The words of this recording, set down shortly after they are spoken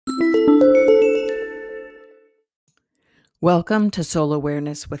Welcome to Soul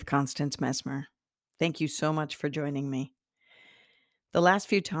Awareness with Constance Mesmer. Thank you so much for joining me. The last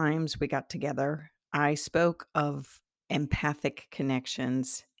few times we got together, I spoke of empathic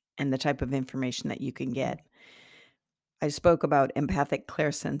connections and the type of information that you can get. I spoke about empathic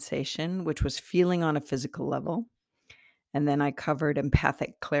clairsensation, which was feeling on a physical level. And then I covered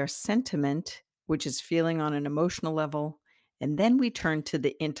empathic clairsentiment, which is feeling on an emotional level. And then we turned to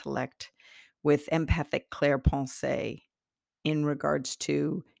the intellect with empathic clairpensée in regards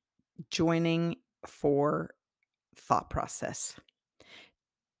to joining for thought process.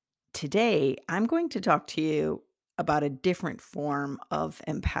 Today, I'm going to talk to you about a different form of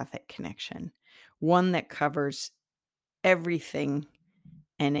empathic connection, one that covers everything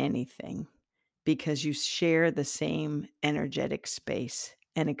and anything because you share the same energetic space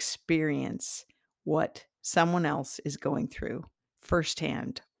and experience what someone else is going through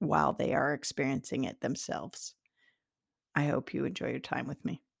firsthand while they are experiencing it themselves. I hope you enjoy your time with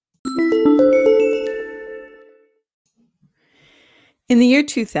me. In the year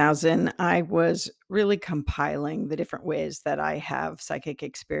 2000, I was really compiling the different ways that I have psychic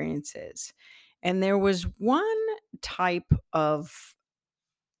experiences. And there was one type of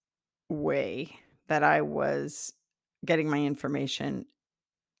way that I was getting my information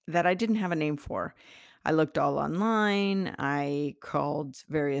that I didn't have a name for. I looked all online. I called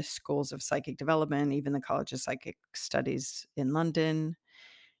various schools of psychic development, even the College of Psychic Studies in London,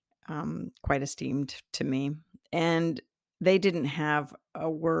 quite esteemed to me. And they didn't have a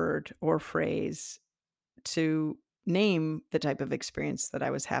word or phrase to name the type of experience that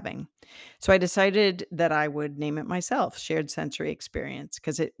I was having. So I decided that I would name it myself, shared sensory experience,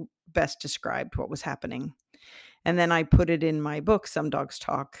 because it best described what was happening. And then I put it in my book, Some Dogs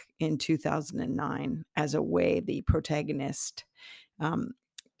Talk, in 2009 as a way the protagonist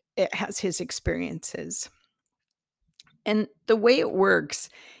it has his experiences. And the way it works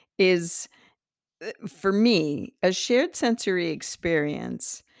is, for me, a shared sensory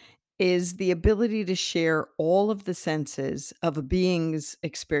experience is the ability to share all of the senses of a being's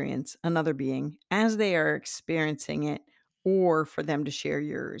experience, another being, as they are experiencing it, or for them to share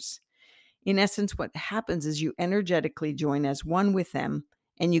yours. In essence, what happens is you energetically join as one with them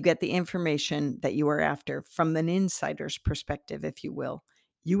and you get the information that you are after from an insider's perspective, if you will.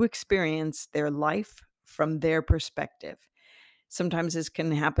 You experience their life from their perspective. Sometimes this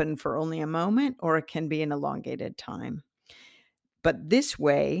can happen for only a moment or it can be an elongated time. But this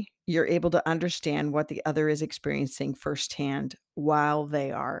way, you're able to understand what the other is experiencing firsthand while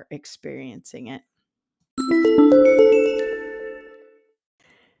they are experiencing it.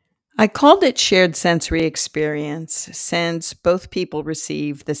 I called it shared sensory experience since both people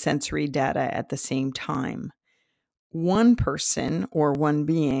receive the sensory data at the same time. One person or one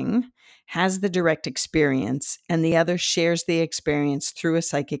being has the direct experience, and the other shares the experience through a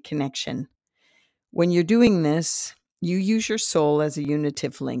psychic connection. When you're doing this, you use your soul as a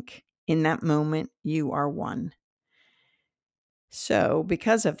unitive link. In that moment, you are one. So,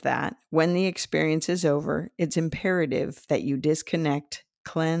 because of that, when the experience is over, it's imperative that you disconnect,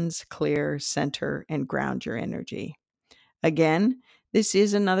 cleanse, clear, center, and ground your energy. Again, this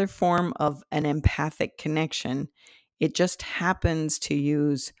is another form of an empathic connection. It just happens to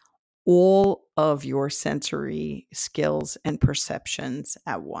use all of your sensory skills and perceptions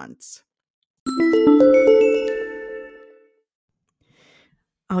at once.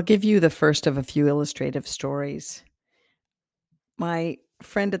 I'll give you the first of a few illustrative stories. My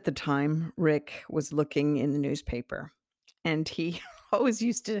friend at the time, Rick, was looking in the newspaper and he always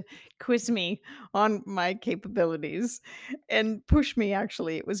used to quiz me on my capabilities and push me,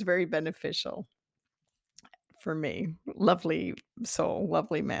 actually. It was very beneficial for me. Lovely soul,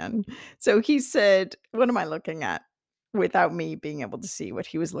 lovely man. So he said, "What am I looking at?" without me being able to see what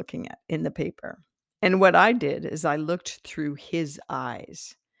he was looking at in the paper. And what I did is I looked through his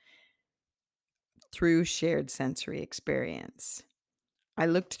eyes, through shared sensory experience. I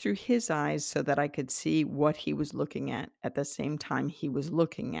looked through his eyes so that I could see what he was looking at the same time he was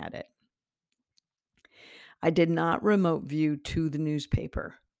looking at it. I did not remote view to the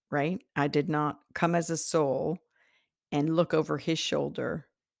newspaper, right? I did not come as a soul and look over his shoulder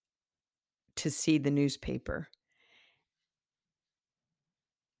to see the newspaper.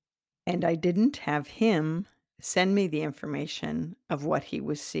 And I didn't have him send me the information of what he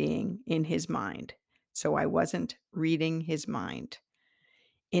was seeing in his mind. So I wasn't reading his mind.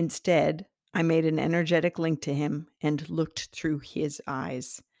 Instead, I made an energetic link to him and looked through his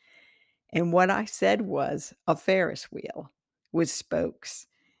eyes. And what I said was a Ferris wheel with spokes.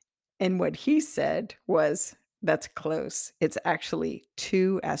 And what he said was, "That's close. It's actually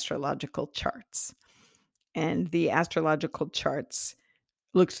two astrological charts." and the astrological charts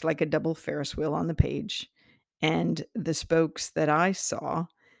looked like a double Ferris wheel on the page, and the spokes that I saw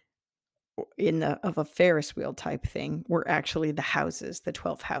in the of a Ferris wheel type thing were actually the houses, the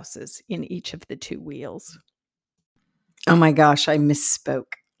 12 houses in each of the 2 wheels. Oh my gosh, I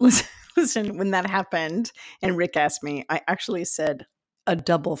misspoke. Listen, when that happened and Rick asked me, I actually said, "A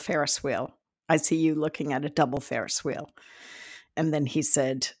double Ferris wheel. I see you looking at a double Ferris wheel." And then he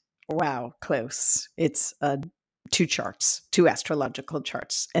said, "Wow, close. It's, 2 charts, 2 astrological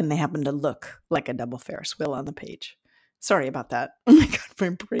charts, and they happen to look like a double Ferris wheel on the page." Sorry about that. Oh my god, my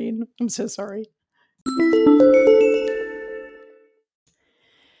brain. I'm so sorry.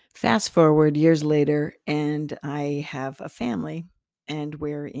 Fast forward years later, and I have a family, and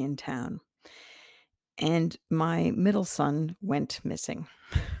we're in town. And my middle son went missing.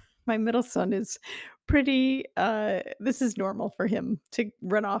 My middle son is pretty, this is normal for him to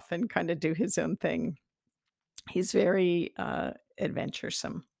run off and kind of do his own thing. He's very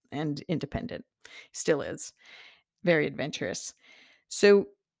adventuresome and independent, still is very adventurous. So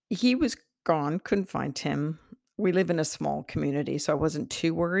he was gone, couldn't find him. We live in a small community, so I wasn't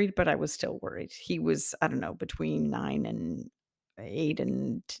too worried, but I was still worried. He was, I don't know, between 9 and 8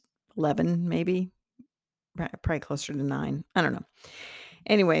 and 11, maybe, probably closer to 9. I don't know.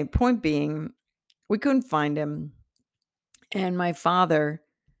 Anyway, point being, we couldn't find him. And my father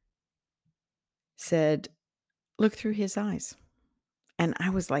said, "Look through his eyes." And I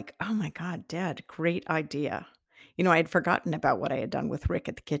was like, "Oh my God, Dad, great idea." I had forgotten about what I had done with Rick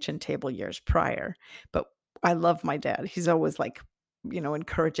at the kitchen table years prior, but I love my dad. He's always like,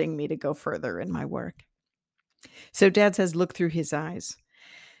 encouraging me to go further in my work. So Dad says, "Look through his eyes."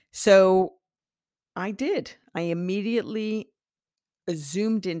 So I did. I immediately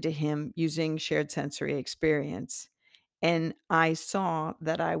zoomed into him using shared sensory experience. And I saw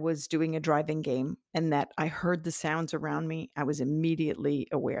that I was doing a driving game and that I heard the sounds around me. I was immediately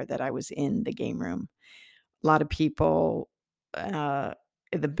aware that I was in the game room. A lot of people, uh,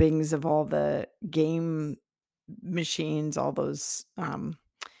 the bings of all the game machines, all those,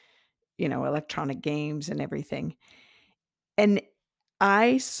 electronic games and everything. And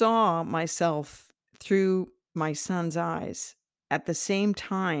I saw myself through my son's eyes at the same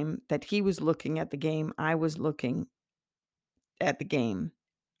time that he was looking at the game, I was looking at the game.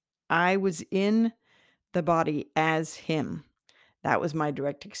 I was in the body as him. That was my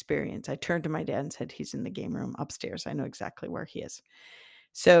direct experience. I turned to my dad and said, "He's in the game room upstairs. I know exactly where he is."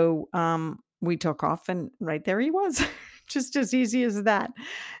 So, we took off and right there he was, just as easy as that.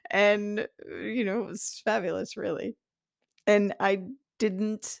 And, it was fabulous, really. And I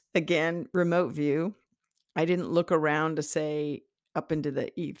didn't, again, remote view. I didn't look around to say up into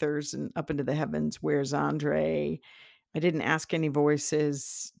the ethers and up into the heavens, "Where's Andre?" I didn't ask any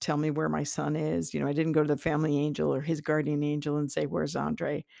voices, "Tell me where my son is." I didn't go to the family angel or his guardian angel and say, "Where's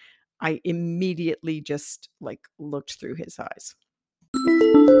Andre?" I immediately just, like, looked through his eyes.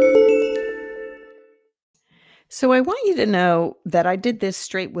 So I want you to know that I did this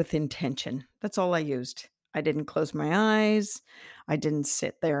straight with intention. That's all I used. I didn't close my eyes. I didn't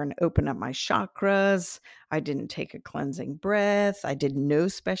sit there and open up my chakras. I didn't take a cleansing breath. I did no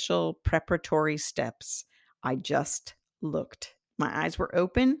special preparatory steps. I just looked. My eyes were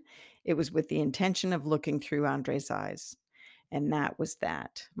open. It was with the intention of looking through Andre's eyes. And that was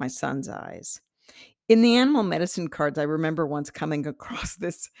that, my son's eyes. In the animal medicine cards, I remember once coming across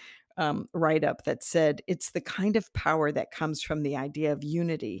this write up that said, "It's the kind of power that comes from the idea of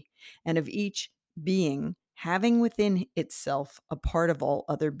unity and of each being having within itself a part of all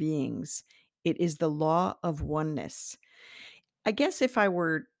other beings. It is the law of oneness." I guess if I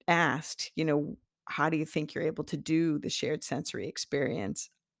were asked, how do you think you're able to do the shared sensory experience?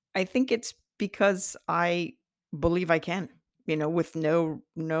 I think it's because I believe I can, with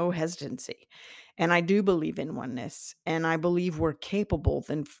no hesitancy. And I do believe in oneness, and I believe we're capable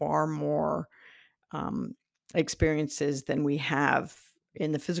than far more um, experiences than we have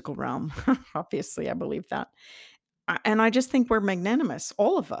in the physical realm. Obviously, I believe that. And I just think we're magnanimous,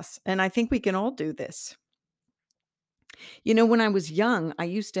 all of us. And I think we can all do this. When I was young, I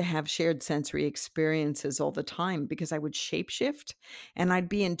used to have shared sensory experiences all the time because I would shapeshift and I'd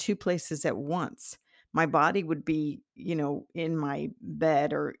be in 2 places at once. My body would be, in my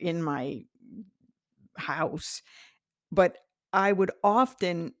bed or in my house, but I would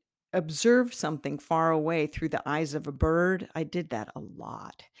often observe something far away through the eyes of a bird. I did that a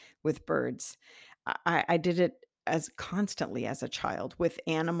lot with birds. I did it as constantly as a child with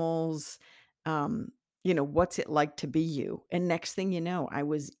animals. Um, what's it like to be you? And next thing you know, I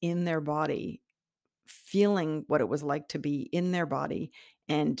was in their body, feeling what it was like to be in their body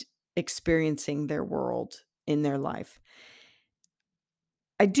and experiencing their world in their life.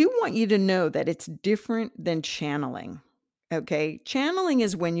 I do want you to know that it's different than channeling. Okay. Channeling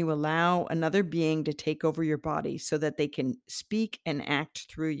is when you allow another being to take over your body so that they can speak and act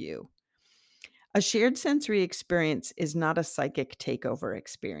through you. A shared sensory experience is not a psychic takeover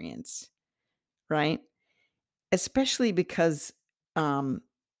experience, right? Especially because um,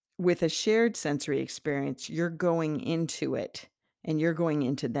 with a shared sensory experience, you're going into it and you're going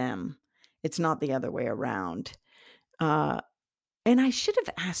into them. It's not the other way around. Uh, And I should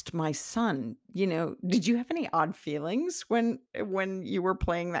have asked my son, did you have any odd feelings when you were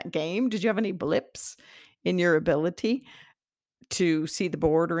playing that game? Did you have any blips in your ability to see the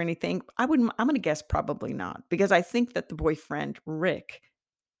board or anything? I'm gonna guess probably not, because I think that the boyfriend, Rick,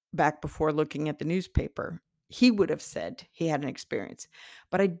 back before looking at the newspaper, he would have said he had an experience.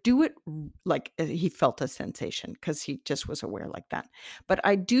 But I do it like he felt a sensation because he just was aware like that. But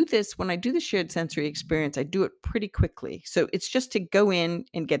I do this when I do the shared sensory experience, I do it pretty quickly. So it's just to go in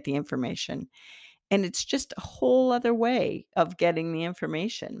and get the information. And it's just a whole other way of getting the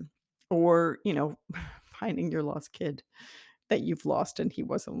information, or, finding your lost kid that you've lost and he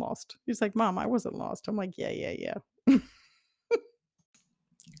wasn't lost. He's like, Mom, I wasn't lost. I'm like, yeah, yeah, yeah.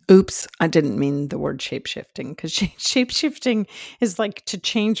 Oops, I didn't mean the word shape-shifting, 'cause shape-shifting is like to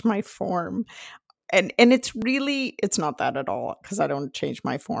change my form, and it's not that at all, because I don't change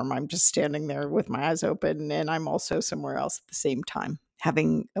my form. I'm just standing there with my eyes open, and I'm also somewhere else at the same time,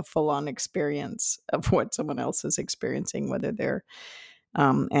 having a full-on experience of what someone else is experiencing, whether they're,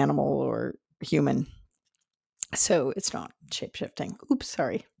 animal or human. So it's not shape-shifting. Oops,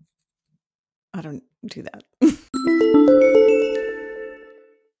 sorry. I don't do that.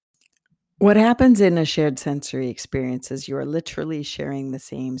 What happens in a shared sensory experience is you are literally sharing the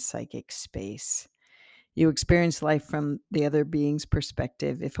same psychic space. You experience life from the other being's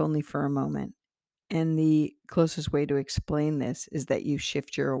perspective, if only for a moment. And the closest way to explain this is that you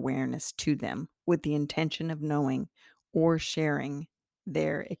shift your awareness to them with the intention of knowing or sharing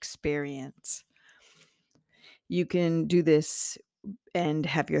their experience. You can do this and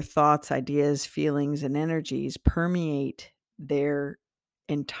have your thoughts, ideas, feelings, and energies permeate their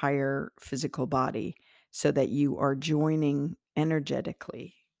entire physical body so that you are joining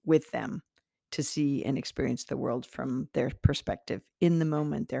energetically with them to see and experience the world from their perspective in the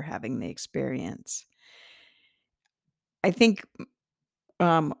moment they're having the experience. I think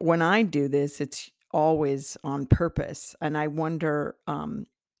when I do this, it's always on purpose. And I wonder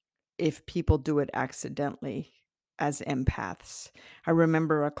if people do it accidentally as empaths. I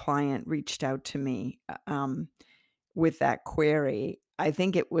remember a client reached out to me with that query. I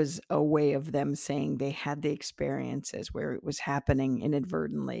think it was a way of them saying they had the experiences where it was happening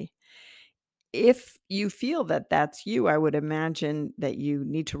inadvertently. If you feel that that's you, I would imagine that you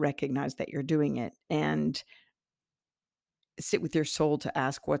need to recognize that you're doing it and sit with your soul to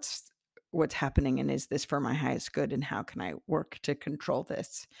ask what's happening, and is this for my highest good, and how can I work to control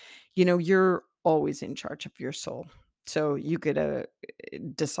this? You're always in charge of your soul. So you could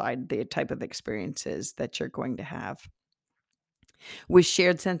decide the type of experiences that you're going to have. With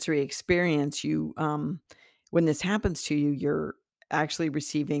shared sensory experience, when this happens to you, you're actually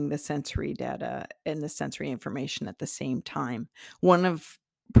receiving the sensory data and the sensory information at the same time. One of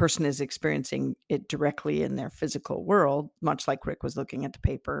person is experiencing it directly in their physical world, much like Rick was looking at the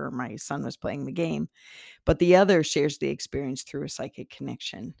paper or my son was playing the game, but the other shares the experience through a psychic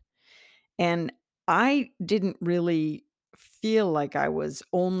connection. And I didn't really feel like I was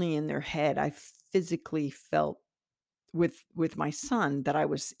only in their head. I physically felt with my son that I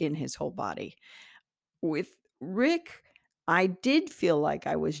was in his whole body. With Rick, I did feel like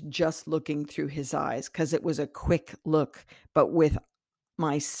I was just looking through his eyes because it was a quick look. But with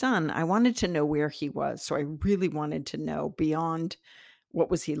my son, I wanted to know where he was. So I really wanted to know beyond what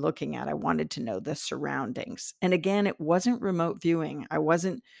was he looking at. I wanted to know the surroundings. And again, it wasn't remote viewing. I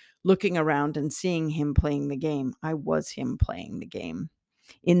wasn't looking around and seeing him playing the game. I was him playing the game.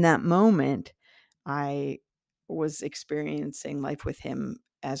 In that moment, I was experiencing life with him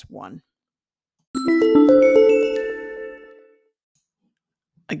as one.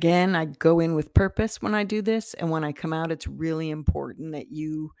 Again, I go in with purpose when I do this, and when I come out, it's really important that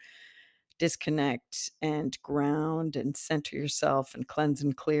you disconnect and ground and center yourself and cleanse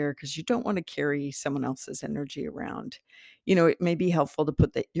and clear, because you don't want to carry someone else's energy around. It may be helpful to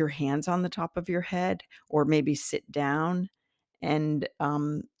put your hands on the top of your head, or maybe sit down and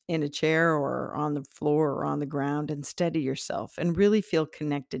in a chair or on the floor or on the ground, and steady yourself and really feel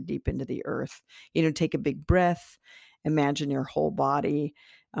connected deep into the earth. Take a big breath, imagine your whole body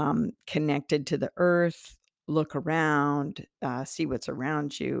connected to the earth, look around, see what's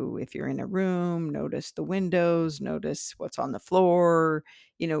around you. If you're in a room, notice the windows, notice what's on the floor,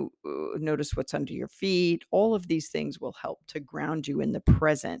 notice what's under your feet. All of these things will help to ground you in the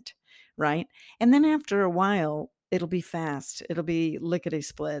present, right? And then after a while, it'll be fast. It'll be lickety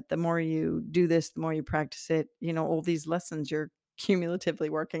split. The more you do this, the more you practice it, all these lessons you're cumulatively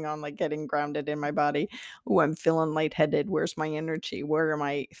working on, like getting grounded in my body. Oh, I'm feeling lightheaded. Where's my energy? Where are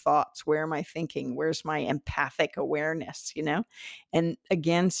my thoughts? Where am I thinking? Where's my empathic awareness? And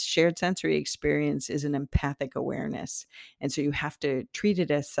again, shared sensory experience is an empathic awareness. And so you have to treat it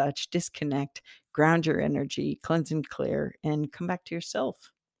as such, disconnect, ground your energy, cleanse and clear, and come back to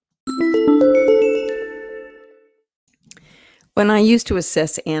yourself. When I used to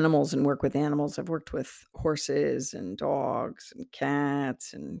assess animals and work with animals, I've worked with horses and dogs and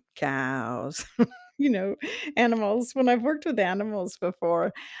cats and cows, animals. When I've worked with animals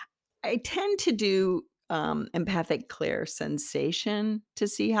before, I tend to do empathic clear sensation to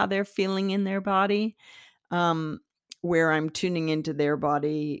see how they're feeling in their body, um, where I'm tuning into their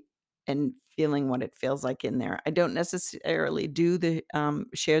body and feeling what it feels like in there. I don't necessarily do the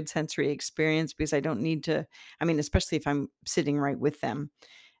shared sensory experience because I don't need to. I mean, especially if I'm sitting right with them,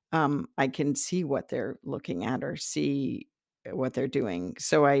 I can see what they're looking at or see what they're doing.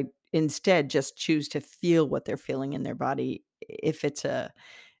 So I instead just choose to feel what they're feeling in their body if it's a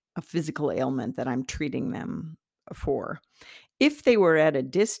physical ailment that I'm treating them for. If they were at a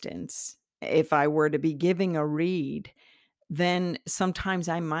distance, if I were to be giving a read, then sometimes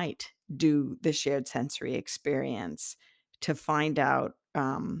I might do the shared sensory experience to find out,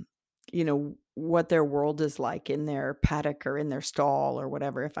 what their world is like in their paddock or in their stall or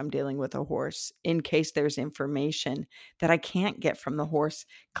whatever, if I'm dealing with a horse, in case there's information that I can't get from the horse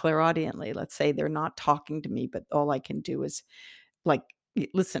clairaudiently. Let's say they're not talking to me, but all I can do is like,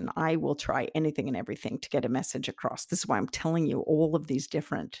 listen, I will try anything and everything to get a message across. This is why I'm telling you all of these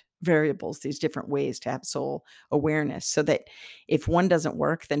different variables, these different ways to have soul awareness, so that if one doesn't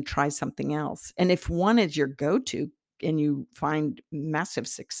work, then try something else. And if one is your go-to and you find massive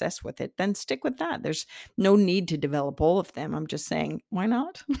success with it, then stick with that. There's no need to develop all of them. I'm just saying, why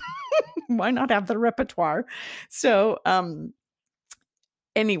not? Why not have the repertoire? So,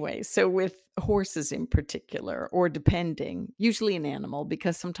 anyway, so with horses in particular, or depending, usually an animal,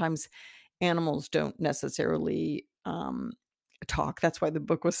 because sometimes animals don't necessarily talk. That's why the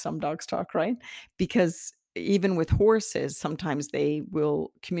book was Some Dogs Talk, right? Because even with horses, sometimes they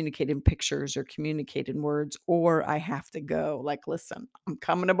will communicate in pictures or communicate in words, or I have to go, like, listen, I'm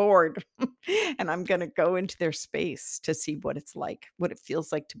coming aboard and I'm going to go into their space to see what it's like, what it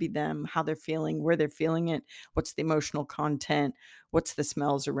feels like to be them, how they're feeling, where they're feeling it, what's the emotional content, what's the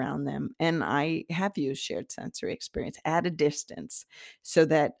smells around them. And I have used shared sensory experience at a distance so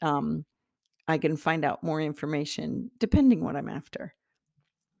that I can find out more information depending what I'm after.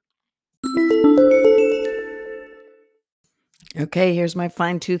 Okay, here's my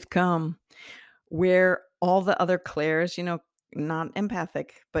fine tooth comb. Where all the other clairs, not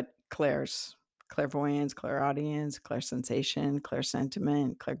empathic, but clairs, clairvoyance, clairaudience, clairsensation,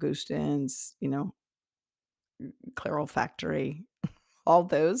 clairsentiment, clairgustance, clairolfactory, all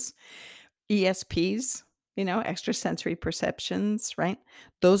those ESPs, extrasensory perceptions, right?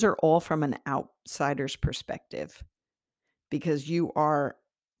 Those are all from an outsider's perspective, because you are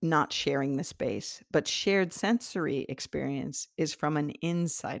not sharing the space. But shared sensory experience is from an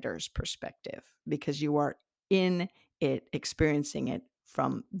insider's perspective, because you are in it, experiencing it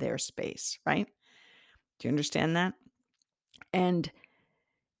from their space, right? Do you understand that? And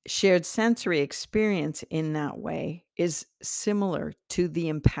shared sensory experience in that way is similar to the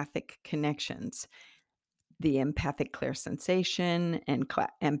empathic connections, the empathic clairsensation and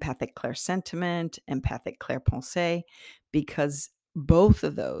empathic clairsentiment, empathic clairpensée, because both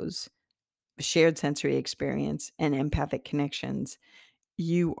of those, shared sensory experience and empathic connections,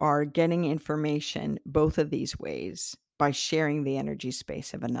 you are getting information both of these ways by sharing the energy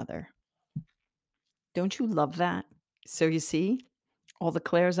space of another. Don't you love that? So you see, all the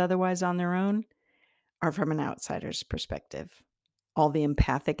clairs otherwise on their own are from an outsider's perspective. All the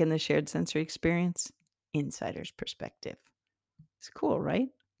empathic in the shared sensory experience, insider's perspective. It's cool, right?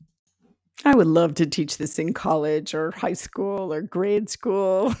 I would love to teach this in college or high school or grade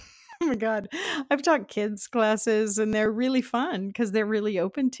school. Oh my God. I've taught kids classes and they're really fun because they're really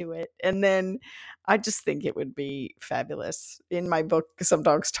open to it. And then I just think it would be fabulous. In my book, Some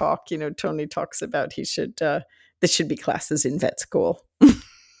Dogs Talk, Tony talks about there should be classes in vet school.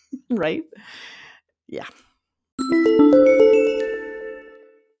 Right? Yeah.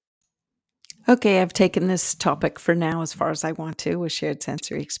 Okay, I've taken this topic for now as far as I want to with shared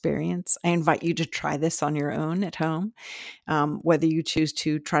sensory experience. I invite you to try this on your own at home, whether you choose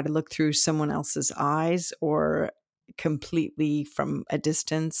to try to look through someone else's eyes or completely from a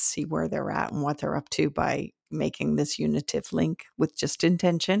distance, see where they're at and what they're up to by making this unitive link with just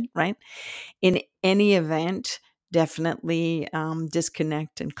intention, right? In any event, definitely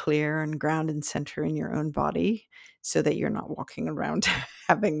disconnect and clear and ground and center in your own body so that you're not walking around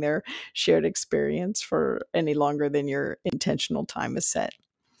having their shared experience for any longer than your intentional time is set.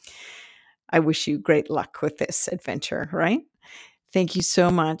 I wish you great luck with this adventure, right? Thank you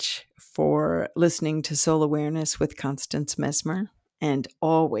so much for listening to Soul Awareness with Constance Mesmer. And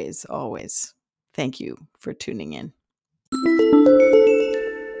always, always, thank you for tuning in.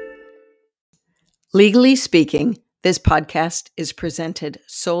 Legally speaking, this podcast is presented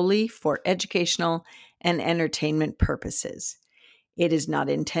solely for educational and entertainment purposes. It is not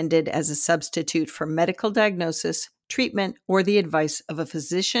intended as a substitute for medical diagnosis, treatment, or the advice of a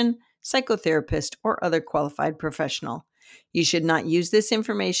physician, psychotherapist, or other qualified professional. You should not use this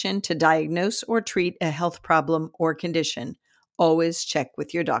information to diagnose or treat a health problem or condition. Always check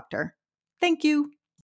with your doctor. Thank you.